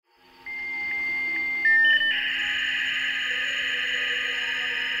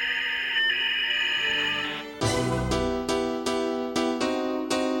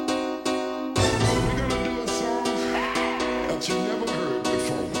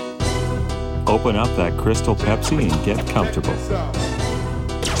open up that Crystal Pepsi and get comfortable.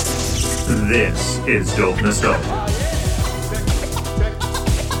 This is Dope Nostalgia.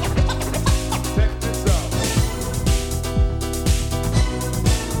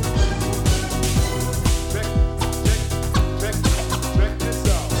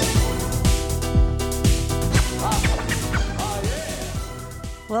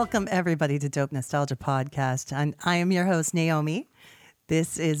 Welcome, everybody, to Dope Nostalgia Podcast. And I am your host, Naomi.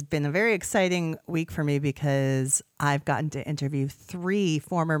 This has been a very exciting week for me because I've gotten to interview 3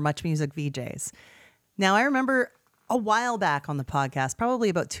 former MuchMoreMusic VJs. Now, I remember a while back on the podcast, probably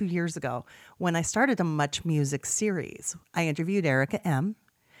about 2 years ago, when I started a MuchMoreMusic series. I interviewed Erica M.,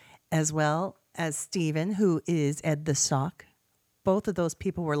 as well as Steven, who is Ed the Sock. Both of those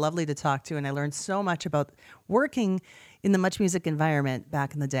people were lovely to talk to, and I learned so much about working in the MuchMoreMusic environment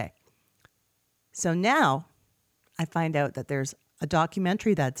back in the day. So now I find out that there's a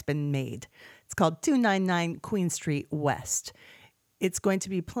documentary that's been made. It's called 299 Queen Street West. It's going to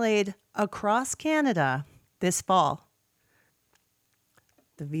be played across Canada this fall.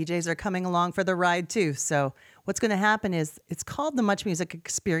 The VJs are coming along for the ride too. So what's going to happen is it's called the MuchMoreMusic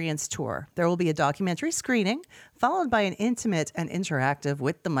Experience Tour. There will be a documentary screening followed by an intimate and interactive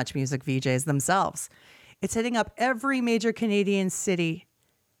with the MuchMoreMusic VJs themselves. It's hitting up every major Canadian city,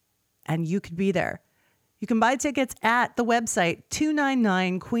 and you could be there. You can buy tickets at the website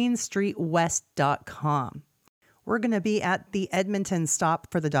 299queenstreetwest.com. We're going to be at the Edmonton stop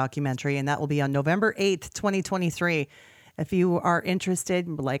for the documentary, and that will be on November 8th, 2023. If you are interested,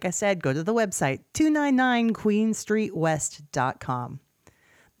 like I said, go to the website 299queenstreetwest.com.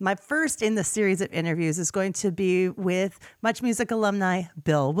 My first in the series of interviews is going to be with MuchMoreMusic alumni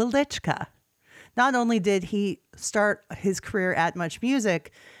Bill Welychka. Not only did he start his career at MuchMoreMusic,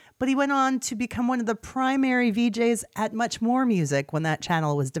 but he went on to become one of the primary VJs at MuchMoreMusic when that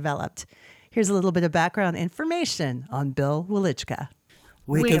channel was developed. Here's a little bit of background information on Bill Welychka.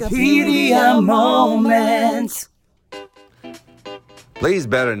 Wikipedia moment. Please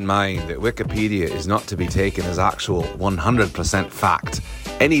bear in mind that Wikipedia is not to be taken as actual 100% fact.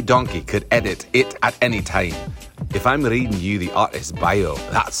 Any donkey could edit it at any time. If I'm reading you the artist's bio,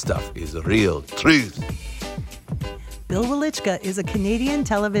 that stuff is real truth. Bill Welychka is a Canadian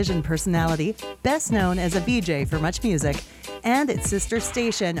television personality, best known as a VJ for MuchMoreMusic and its sister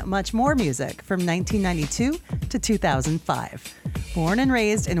station MuchMoreMusic from 1992 to 2005. Born and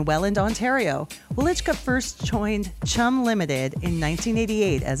raised in Welland, Ontario, Welychka first joined Chum Limited in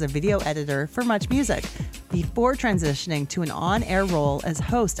 1988 as a video editor for MuchMoreMusic, before transitioning to an on-air role as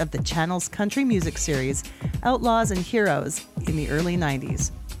host of the channel's country music series, Outlaws and Heroes, in the early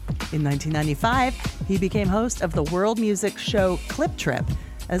 90s. In 1995, he became host of the world music show ClipTrip,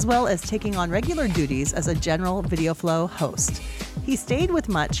 as well as taking on regular duties as a general video flow host. He stayed with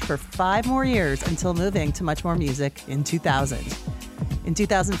Much for 5 more years until moving to MuchMoreMusic in 2000. In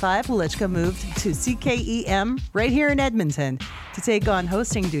 2005, Welychka moved to CKEM right here in Edmonton to take on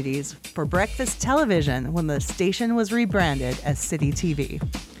hosting duties for breakfast television when the station was rebranded as City TV.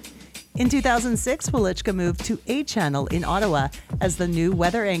 In 2006, Welychka moved to A Channel in Ottawa as the new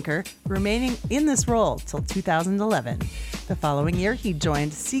weather anchor, remaining in this role till 2011. The following year, he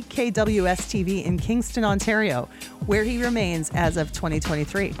joined CKWS-TV in Kingston, Ontario, where he remains as of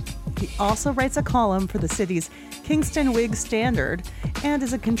 2023. He also writes a column for the city's Kingston Whig Standard and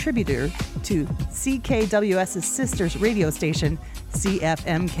is a contributor to CKWS's sister's radio station,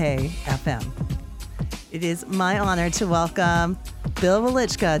 CFMK-FM. It is my honor to welcome Bill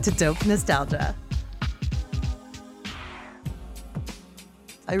Welychka to Dope Nostalgia.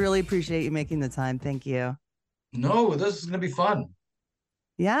 I really appreciate you making the time. Thank you. No, this is going to be fun.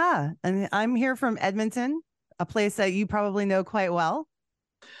 Yeah, and I'm here from Edmonton, a place that you probably know quite well.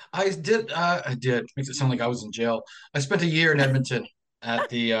 I did. Makes it sound like I was in jail. I spent a year in Edmonton at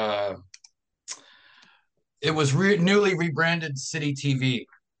the, it was newly rebranded City TV.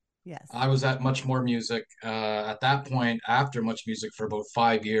 Yes. I was at MuchMoreMusic at that point, after MuchMoreMusic, for about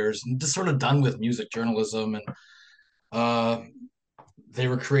 5 years, and just sort of done with music journalism. And they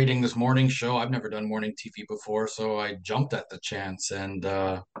were creating this morning show. I've never done morning TV before, so I jumped at the chance. And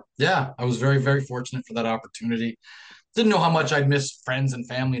yeah, I was very, very fortunate for that opportunity. Didn't know how much I'd miss friends and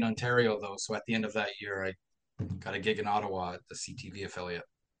family in Ontario, though. So at the end of that year, I got a gig in Ottawa at the CTV affiliate.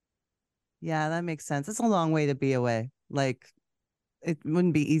 Yeah, that makes sense. It's a long way to be away. Like, it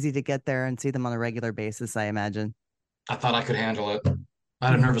wouldn't be easy to get there and see them on a regular basis, I imagine. I thought I could handle it. I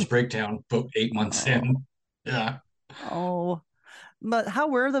had a nervous breakdown about 8 months in. Yeah. Oh, but how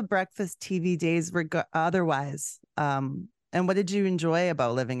were the breakfast TV days otherwise? And what did you enjoy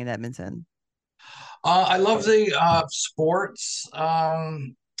about living in Edmonton? I love the sports.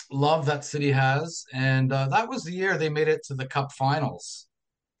 love that city has. And that was the year they made it to the Cup finals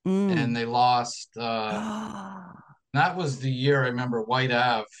and Mm. they lost. That was the year I remember White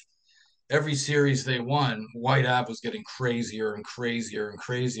Ave. Every series they won, White Ave was getting crazier and crazier and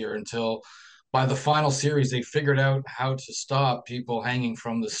crazier until by the final series they figured out how to stop people hanging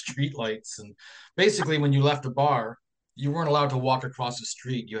from the streetlights. And basically, when you left a bar, you weren't allowed to walk across the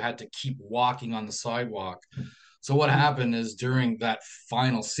street. You had to keep walking on the sidewalk. So what Mm. happened is during that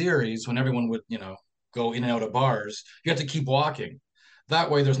final series, when everyone would, go in and out of bars, you have to keep walking. That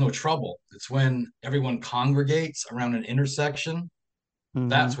way, there's no trouble. It's when everyone congregates around an intersection, Hmm.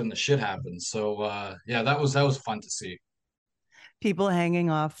 that's when the shit happens. So yeah, that was fun to see. People hanging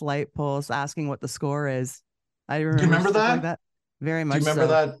off light poles asking what the score is. I Do you remember remember stuff like that? that. Very Do you much remember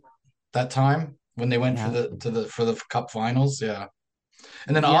so. that time when they went for Yeah. the Cup Finals? Yeah.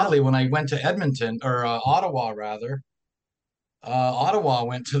 And then Yep. oddly, when I went to Edmonton or Ottawa rather, Ottawa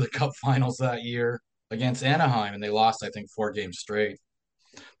went to the Cup Finals that year against Anaheim, and they lost I think 4 games straight.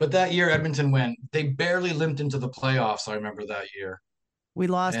 But that year Edmonton went. They barely limped into the playoffs. I remember that year. We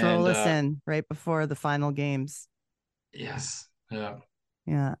lost And Rolison right before the final games. yes, yeah.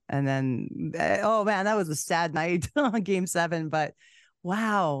 Yeah. And then, oh man, that was a sad night on game 7. But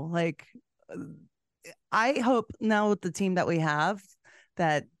wow, like, uh, I hope now with the team that we have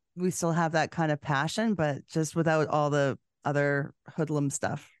that we still have that kind of passion, but just without all the other hoodlum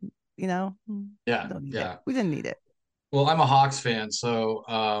stuff, you know, Yeah, don't need it. yeah. We didn't need it. Well, I'm a Hawks fan, so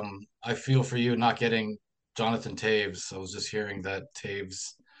I feel for you not getting Jonathan Taves. I was just hearing that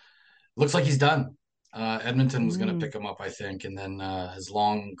Taves looks like he's done. Edmonton was going to Mm. pick him up, I think, and then his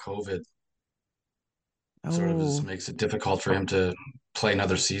long COVID sort of just Oh, makes it difficult for him to play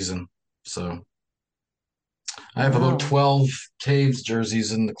another season. So I have about wow. 12 Taves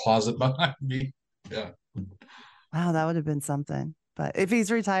jerseys in the closet behind me. Yeah. Wow, that would have been something. But if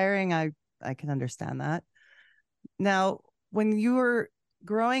he's retiring, I can understand that. Now, when you were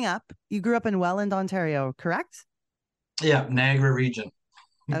growing up, you grew up in Welland, Ontario, correct? Yeah, Niagara region.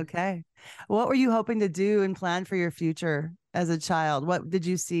 Okay. What were you hoping to do and plan for your future as a child? What did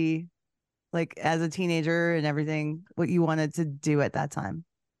you see like as a teenager and everything, what you wanted to do at that time?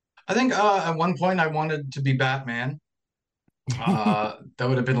 I think at one point I wanted to be Batman. That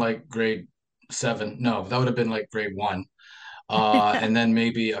would have been like grade 7. No, that would have been like grade 1. And then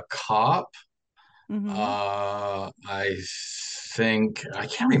maybe a cop. Hmm. I think I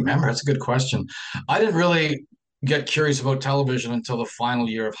can't remember. That's a good question. I didn't really get curious about television until the final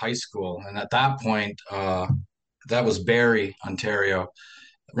year of high school, and at that point, that was Barrie, Ontario.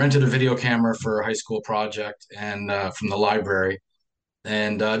 Rented a video camera for a high school project and from the library,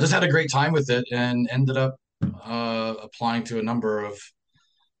 and just had a great time with it, and ended up applying to a number of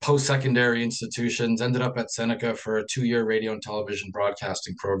post-secondary institutions, ended up at Seneca for a 2-year radio and television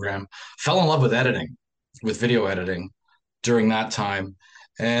broadcasting program, fell in love with editing, with video editing during that time,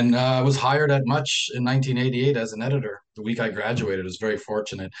 and was hired at Much in 1988 as an editor the week I graduated. I was very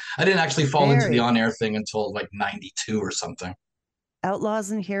fortunate. I didn't actually fall into the Very. on-air thing until like 92 or something. Outlaws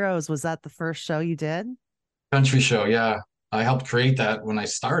and Heroes, was that the first show you did? Country show, yeah. I helped create that when I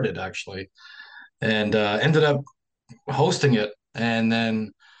started actually, and ended up hosting it, and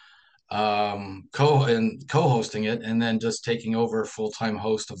then co-hosting it, and then just taking over full-time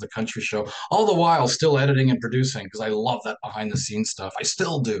host of the country show, all the while still editing and producing because I love that behind the scenes stuff. I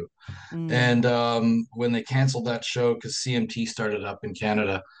still do. Mm. And when they canceled that show because CMT started up in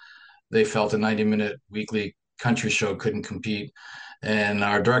Canada, they felt a 90-minute weekly country show couldn't compete. And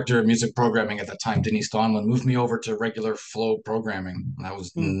our director of music programming at that time, Denise Donlin, moved me over to regular flow programming. And that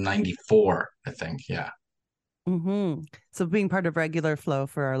was Mm. 94, I think. Yeah. Hmm. So being part of regular flow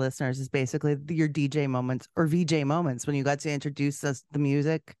for our listeners is basically your DJ moments or VJ moments when you got to introduce us the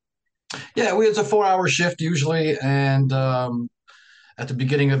music. Yeah, it's a 4-hour shift usually. And at the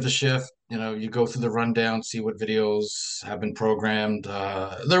beginning of the shift, you go through the rundown, see what videos have been programmed.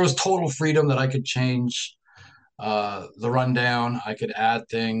 There was total freedom that I could change the rundown. I could add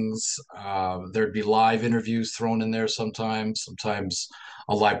things. There'd be live interviews thrown in there sometimes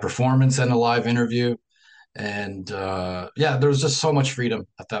a live performance and a live interview. And yeah, there was just so much freedom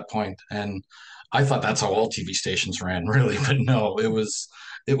at that point. And I thought that's how all TV stations ran, really, but no, it was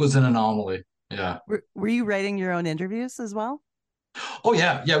an anomaly. Yeah. Were you writing your own interviews as well? Oh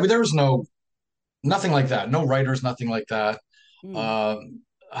yeah, yeah. There was nothing like that. No writers, nothing like that. Mm.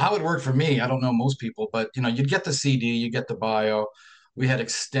 How it worked for me, I don't know most people, but you'd get the CD, you get the bio. We had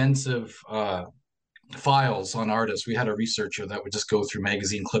extensive files on artists. We had a researcher that would just go through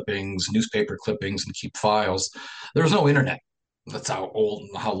magazine clippings, newspaper clippings, and keep files. There was no internet. That's how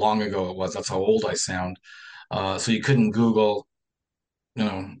long ago it was. That's how old I sound. So you couldn't Google.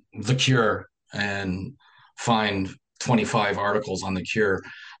 The Cure and find 25 articles on The Cure.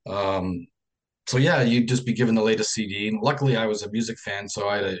 Um, so yeah, you'd just be given the latest CD. And luckily, I was a music fan, so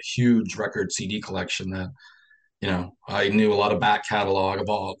I had a huge record CD collection that I knew a lot of back catalog of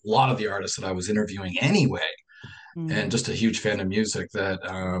a lot of the artists that I was interviewing anyway, and Mm. just a huge fan of music that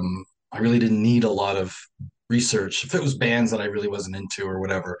I really didn't need a lot of research. If it was bands that I really wasn't into or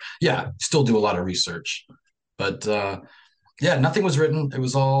whatever, yeah, still do a lot of research. But yeah, nothing was written. It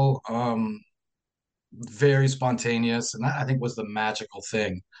was all very spontaneous, and that I think was the magical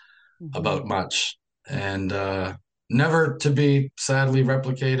thing Mhm. about Much, and never to be sadly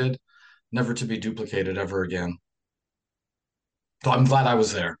replicated, never to be duplicated ever again. So I'm glad I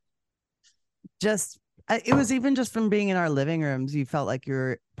was there. Just it was even just from being in our living rooms, you felt like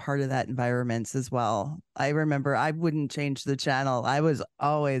you're part of that environment as well. I remember I wouldn't change the channel. I was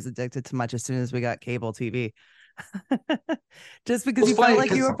always addicted to Much as soon as we got cable TV. Just It because was you felt funny like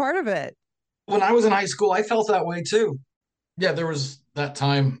you because were part of it. when I was in high school, I felt that way too. Yeah, there was that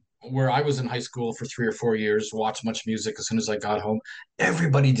time where I was in high school for 3 or 4 years, watched Much Music as soon as I got home.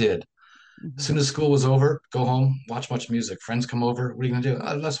 Everybody did. As Mhm. soon as school was over, go home, watch Much Music. Friends come over, what are you gonna do?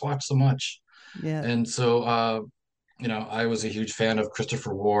 Let's watch so much. Yeah. And so I was a huge fan of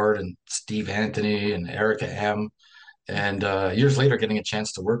Christopher Ward and Steve Anthony and Erica M. And years later, getting a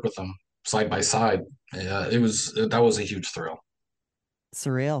chance to work with them side by side, that was a huge thrill.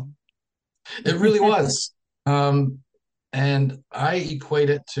 Surreal. It really was. Um, and I equate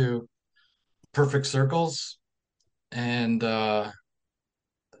it to perfect circles. And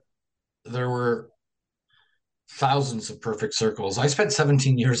there were thousands of perfect circles. I spent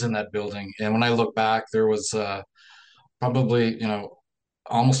 17 years in that building. And when I look back, there was probably,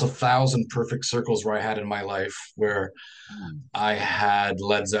 almost 1,000 perfect circles where I had in my life where Mm. I had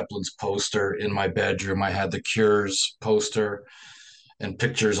Led Zeppelin's poster in my bedroom. I had the Cure's poster and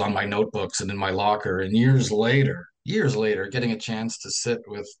pictures on my notebooks and in my locker. And years later, getting a chance to sit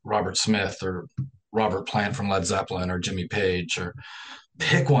with Robert Smith or Robert Plant from Led Zeppelin or Jimmy Page or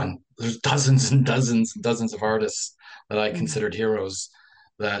pick one. There's dozens and dozens and dozens of artists that I Mm. considered heroes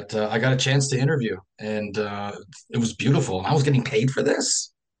that I got a chance to interview. And it was beautiful. And I was getting paid for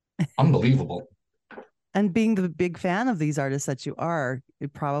this. Unbelievable. And being the big fan of these artists that you are, you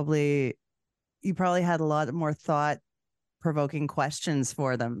probably had a lot more thought provoking questions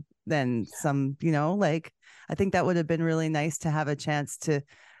for them than some, like I think that would have been really nice to have a chance to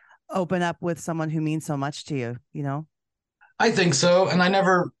open up with someone who means so much to you. I think so. And I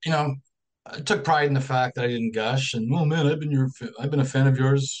never, I took pride in the fact that I didn't gush and, oh man, I've been a fan of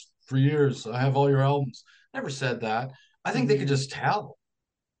yours for years. I have all your albums. Never said that. I think they could Mm-hmm. just tell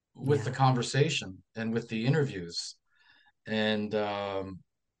with the Yeah. conversation and with the interviews. And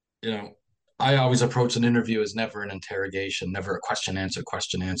you know, I always approach an interview as never an interrogation, never a question answer,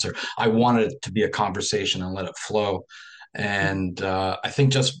 question answer. I wanted it to be a conversation and let it flow. Mm-hmm. And I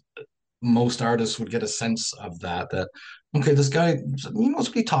think just most artists would get a sense of that, okay, this guy, he knows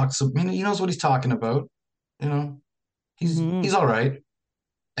what he talks, he knows what he's talking about. You know, Mm-hmm. he's all right.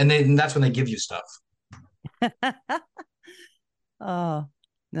 And that's when they give you stuff. Oh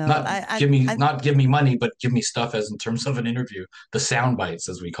no, Not I, give me I not give me money, but give me stuff as in terms of an interview, the sound bites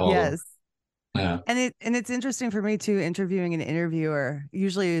as we call them. yes. Yeah. And it's interesting for me too. Interviewing an interviewer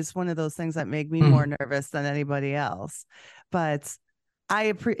usually is one of those things that make me more Hmm. nervous than anybody else. But I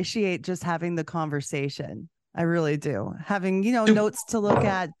appreciate just having the conversation. I really do. Having, notes to look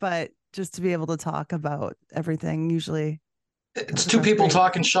at, but just to be able to talk about everything usually It's comes two across people great.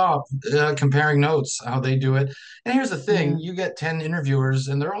 talking shop, comparing notes, how they do it. And here's the thing, Yeah. you get 10 interviewers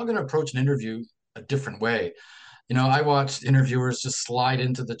and they're all going to approach an interview a different way. I watched interviewers just slide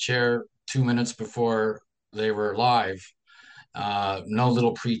into the chair 2 minutes before they were live. No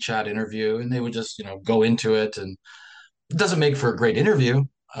little pre-chat interview, and they would just, go into it, and it doesn't make for a great interview.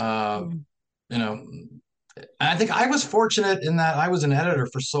 Uh, Mm. you know, I think I was fortunate in that I was an editor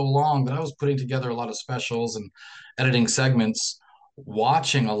for so long that I was putting together a lot of specials and editing segments,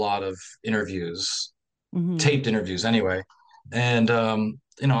 watching a lot of interviews, Mm-hmm. taped interviews anyway. And,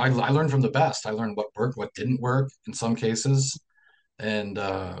 I learned from the best. I learned what worked, what didn't work in some cases. And,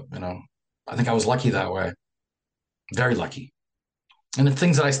 I think I was lucky that way, very lucky. And the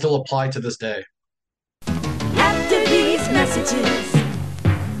things that I still apply to this day. After these messages,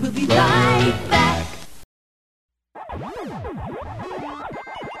 we'll be right back.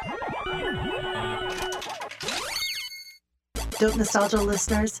 Dope Nostalgia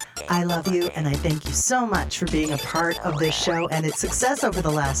listeners, I love you and I thank you so much for being a part of this show and its success over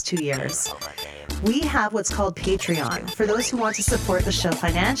the last 2 years. We have what's called Patreon for those who want to support the show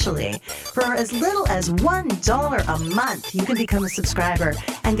financially. For as little as $1 a month, you can become a subscriber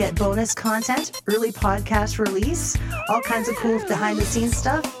and get bonus content, early podcast release, all kinds of cool behind-the-scenes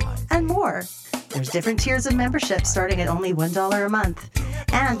stuff, and more. There's different tiers of membership starting at only $1 a month.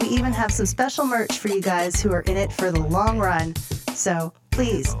 And we even have some special merch for you guys who are in it for the long run. So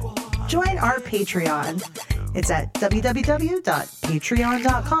please, join our Patreon. It's at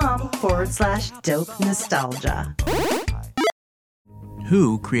www.patreon.com/dope nostalgia.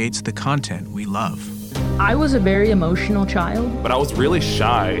 Who creates the content we love? I was a very emotional child. But I was really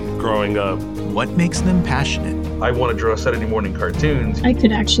shy growing up. What makes them passionate? I want to draw Saturday morning cartoons. I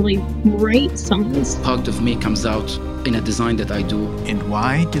could actually write songs. Part of me comes out in a design that I do. And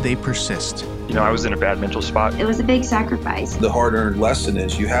why do they persist? You know, I was in a bad mental spot. It was a big sacrifice. The hard-earned lesson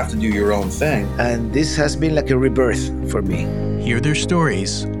is you have to do your own thing. And this has been like a rebirth for me. Hear their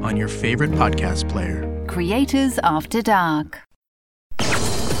stories on your favorite podcast player. Creators After Dark.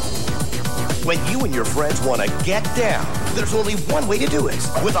 When you and your friends want to get down, there's only one way to do it.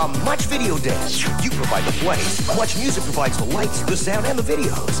 With a Much Video Dance. You provide the place. MuchMoreMusic provides the lights, the sound, and the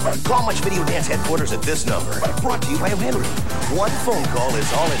videos. Call Much Video Dance headquarters at this number. Brought to you by Henry. One phone call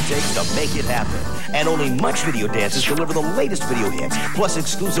is all it takes to make it happen. And only Much Video Dances deliver the latest video hits, plus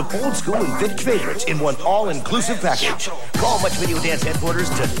exclusive old school and vintage favorites in one all-inclusive package. Call Much Video Dance headquarters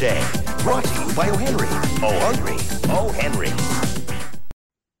today. Brought to you by Henry. Oh, hungry. Oh, Henry.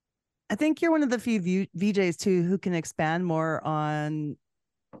 I think you're one of the few VJs too who can expand more on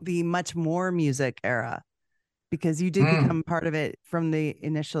the MuchMoreMusic era, because you did become part of it from the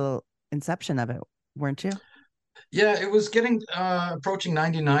initial inception of it, weren't you? Yeah, it was getting approaching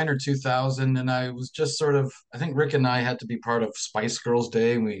 99 or 2000, and I was just sort of, I think Rick and I had to be part of Spice Girls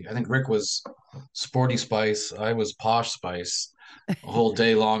Day. I think Rick was Sporty Spice, I was Posh Spice. A whole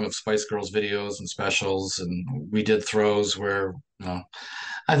day long of Spice Girls videos and specials, and we did throws where, you know,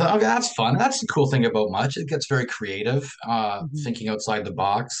 I thought, okay, that's fun. That's the cool thing about Much. It gets very creative, thinking outside the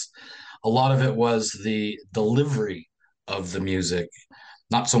box. A lot of it was the delivery of the music,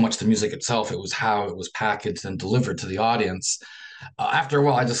 not so much the music itself. It was how it was packaged and delivered to the audience. After a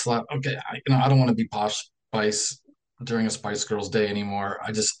while, I just thought, okay, I don't want to be Posh Spice during a Spice Girls Day anymore.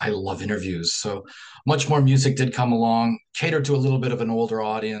 I love interviews. So MuchMoreMusic did come along, catered to a little bit of an older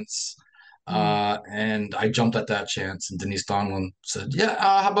audience. And I jumped at that chance, and Denise Donlin said, yeah,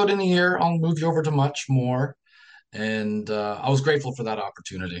 how about in a year, I'll move you over to Much More. And I was grateful for that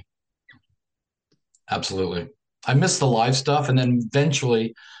opportunity. Absolutely. I missed the live stuff, and then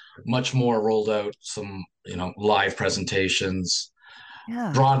eventually Much More rolled out some, live presentations,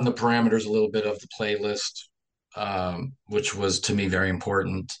 broadened the parameters a little bit of the playlist, which was to me very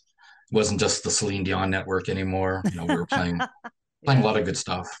important. It wasn't just the Celine Dion network anymore. We were playing a lot of good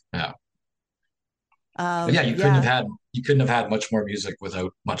stuff. Yeah. You couldn't have had MuchMoreMusic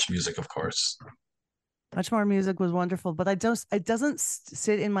without MuchMoreMusic, of course. MuchMoreMusic was wonderful, but it doesn't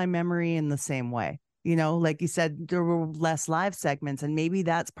sit in my memory in the same way. Like you said, there were less live segments, and maybe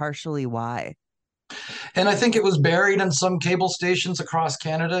that's partially why. And I think it was buried in some cable stations across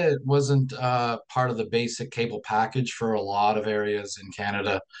Canada. It wasn't part of the basic cable package for a lot of areas in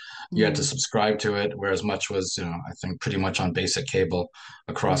Canada. You had to subscribe to it, whereas Much was, I think pretty much on basic cable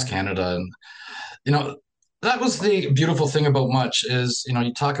across Canada. And, that was the beautiful thing about Much is,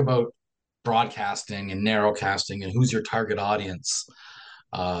 you talk about broadcasting and narrowcasting and who's your target audience.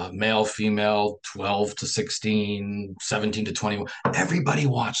 Male, female, 12 to 16, 17 to 21. Everybody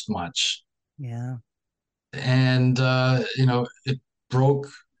watched Much. Yeah. And, it broke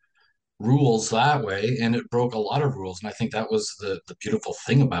rules that way, and it broke a lot of rules. And I think that was the beautiful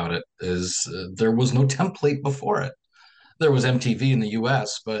thing about it is there was no template before it. There was MTV in the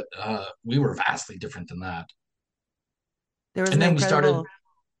US, but we were vastly different than that. Then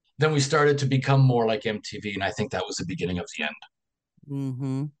we started to become more like MTV, and I think that was the beginning of the end.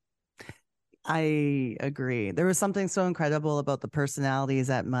 Mm-hmm. I agree. There was something so incredible about the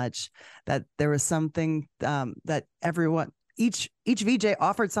personalities at Much that there was something that everyone, each VJ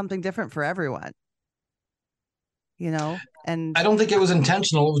offered something different for everyone. And I don't think it was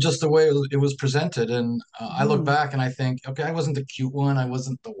intentional. It was just the way it was presented. And I look back and I think, okay, I wasn't the cute one. I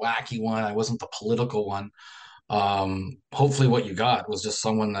wasn't the wacky one. I wasn't the political one. Hopefully what you got was just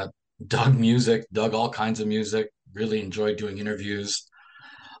someone that dug music, dug all kinds of music, really enjoyed doing interviews,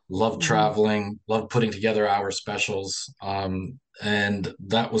 loved traveling, loved putting together hour specials. And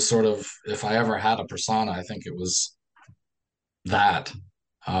that was sort of, if I ever had a persona, I think it was that.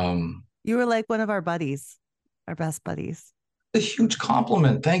 You were like one of our buddies, our best buddies. A huge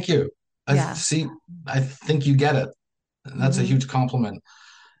compliment. Thank you. I think you get it. And that's a huge compliment.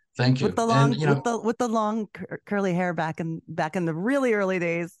 Thank you. With the long, with the long curly hair back in the really early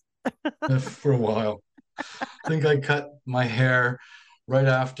days. For a while. I think I cut my hair right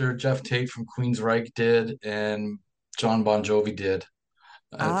after Jeff Tate from Queensryche did and John Bon Jovi did.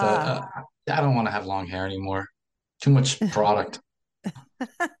 I thought, I don't want to have long hair anymore. Too much product.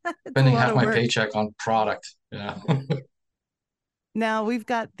 Spending half my paycheck on product. Yeah. Now we've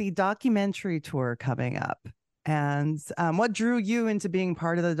got the documentary tour coming up. And what drew you into being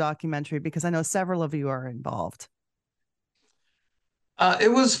part of the documentary? Because I know several of you are involved.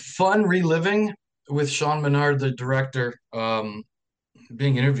 It was fun reliving with Sean Menard, the director,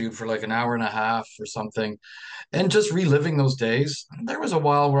 being interviewed for like an hour and a half or something, and just reliving those days. There was a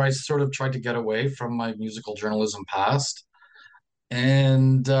while where I sort of tried to get away from my musical journalism past.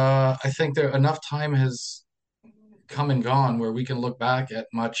 And I think there enough time has come and gone where we can look back at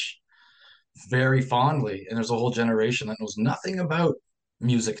Much very fondly. And there's a whole generation that knows nothing about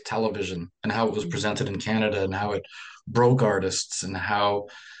music television and how it was presented in Canada and how it broke artists and how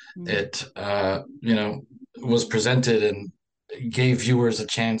it, was presented and gave viewers a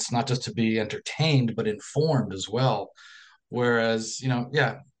chance not just to be entertained, but informed as well. Whereas,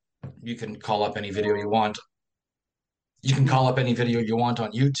 you can call up any video you want. You can call up any video you want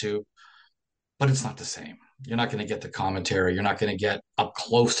on YouTube, but it's not the same. You're not going to get the commentary. You're not going to get up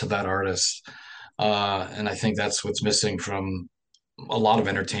close to that artist. And I think that's what's missing from a lot of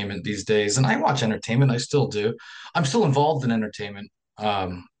entertainment these days. And I watch entertainment. I still do. I'm still involved in entertainment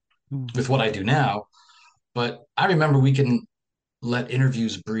with what I do now. But I remember we can let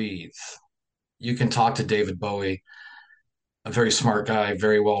interviews breathe. You can talk to David Bowie, a very smart guy,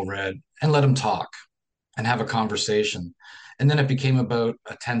 very well read, and let him talk and have a conversation. And then it became about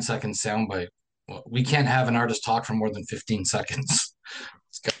a 10-second soundbite. Well, we can't have an artist talk for more than 15 seconds.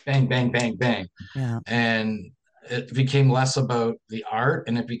 It's got bang, bang, bang, bang. Yeah. And it became less about the art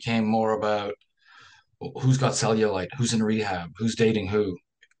and it became more about who's got cellulite, who's in rehab, who's dating who,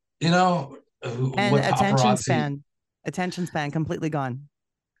 and what attention span completely gone.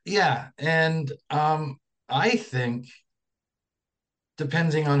 Yeah. And I think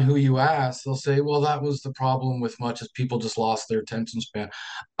depending on who you ask, they'll say, well, that was the problem with Much as people just lost their attention span.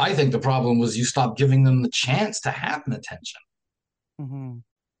 I think the problem was you stopped giving them the chance to have an attention. Mm-hmm.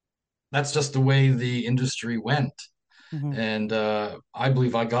 That's just the way the industry went. Mm-hmm. And I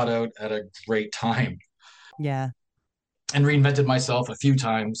believe I got out at a great time. Yeah. And reinvented myself a few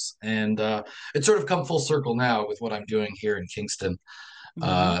times. And it's sort of come full circle now with what I'm doing here in Kingston.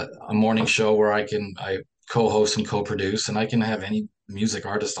 A morning show where I co-host and co-produce, and I can have any music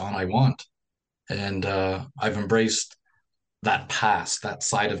artist on I want. And I've embraced that past, that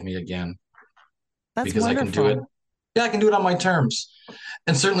side of me again. That's because wonderful. I can do it. Yeah, I can do it on my terms.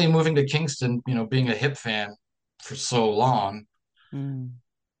 And certainly moving to Kingston, being a hip fan for so long and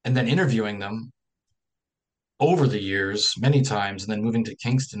then interviewing them over the years many times, and then moving to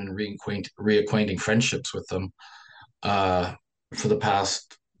Kingston and reacquainting friendships with them for the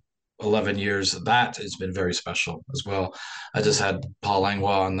past 11 years, that has been very special as well. I just had Paul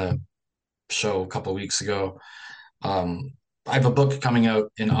Langlois on the show a couple of weeks ago. I have a book coming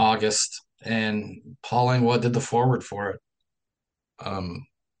out in August, and Paul Langlois did the forward for it.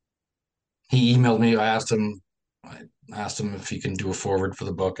 He emailed me. I asked him if he can do a forward for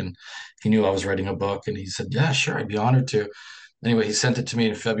the book, and he knew I was writing a book, and he said, yeah, sure, I'd be honored to. Anyway, he sent it to me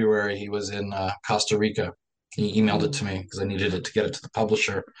in February. He was in Costa Rica. He emailed it to me because I needed it to get it to the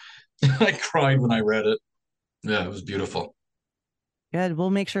publisher. I cried when I read it. Yeah, it was beautiful. Good.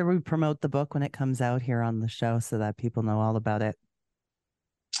 We'll make sure we promote the book when it comes out here on the show so that people know all about it.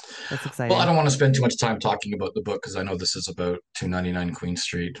 That's exciting. Well, I don't want to spend too much time talking about the book because I know this is about 299 Queen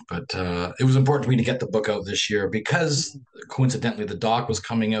Street, but it was important for me to get the book out this year because coincidentally the doc was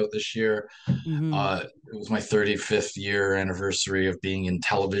coming out this year. It was my 35th year anniversary of being in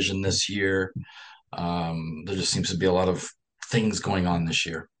television this year. There just seems to be a lot of things going on this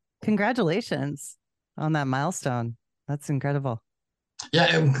year. Congratulations on that milestone. That's incredible.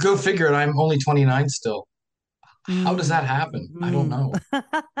 Yeah, go figure it. I'm only 29 still. How does that happen? I don't know.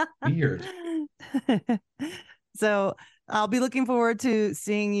 Weird. So I'll be looking forward to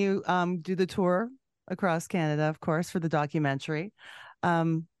seeing you do the tour across Canada, of course, for the documentary.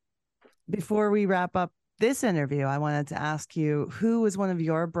 Before we wrap up this interview, I wanted to ask you, who was one of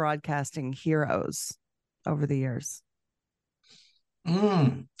your broadcasting heroes over the years?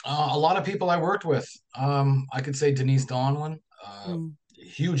 A lot of people I worked with. I could say Denise Donlin,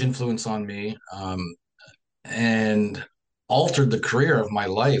 huge influence on me, and altered the career of my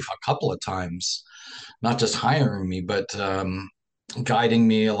life a couple of times, not just hiring me, but guiding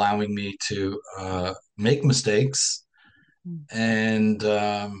me, allowing me to make mistakes and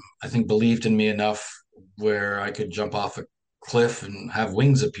I think believed in me enough where I could jump off a cliff and have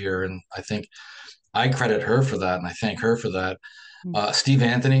wings appear. And I think I credit her for that, and I thank her for that. Steve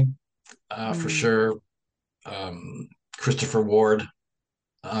Anthony, for sure. Christopher Ward.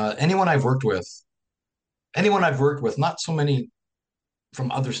 Anyone I've worked with, not so many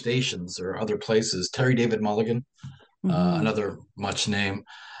from other stations or other places. Terry David Mulligan, another much name.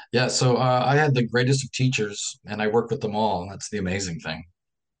 Yeah, so I had the greatest of teachers, and I worked with them all, and that's the amazing thing.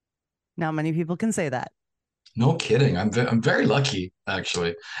 Not many people can say that. No kidding. I'm very lucky,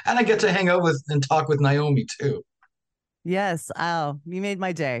 actually. And I get to hang out with and talk with Naomi, too. Yes. Oh, you made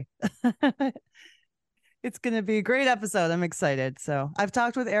my day. It's going to be a great episode. I'm excited. So I've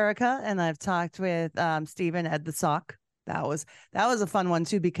talked with Erica, and I've talked with Stephen at the Sock. That was a fun one,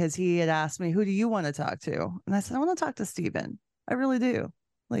 too, because he had asked me, who do you want to talk to? And I said, I want to talk to Stephen. I really do.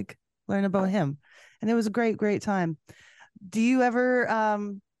 Like, learn about him. And it was a great, great time. Do you ever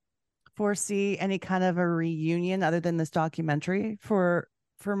foresee any kind of a reunion other than this documentary for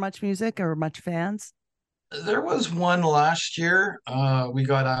MuchMoreMusic or Much fans? There was one last year. We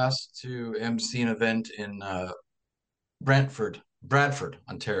got asked to MC an event in Bradford,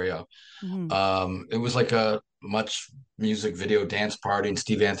 Ontario. It was like a MuchMoreMusic video dance party, and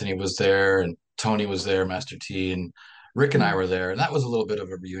Steve Anthony was there, and Tony was there, Master T, and Rick and I were there, and that was a little bit of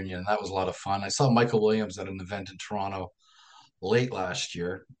a reunion. That was a lot of fun. I saw Michael Williams at an event in Toronto late last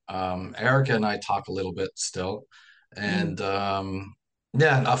year. Erica and I talk a little bit still, and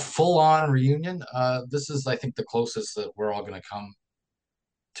yeah, a full-on reunion. This is, I think, the closest that we're all going to come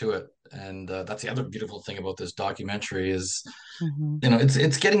to it, and that's the other beautiful thing about this documentary is,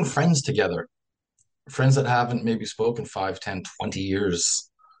 it's getting friends together, friends that haven't maybe spoken 5, 10, 20 years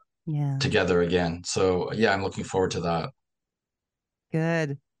together again. So yeah, I'm looking forward to that.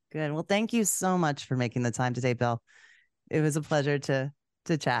 Good. Well, thank you so much for making the time today, Bill. It was a pleasure to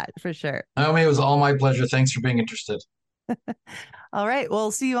chat, for sure. Naomi, it was all my pleasure. Thanks for being interested. All right.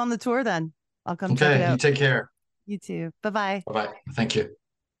 Well, see you on the tour then. I'll come check it out. You take care. You too. Bye-bye. Bye-bye. Thank you.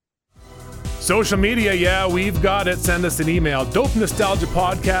 Social media, yeah, we've got it. Send us an email,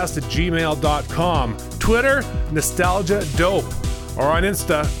 dopenostalgiapodcast@gmail.com. Twitter, nostalgiadope. Or on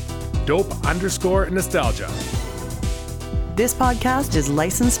Insta, dope_nostalgia. This podcast is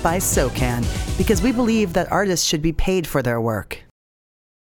licensed by SOCAN because we believe that artists should be paid for their work.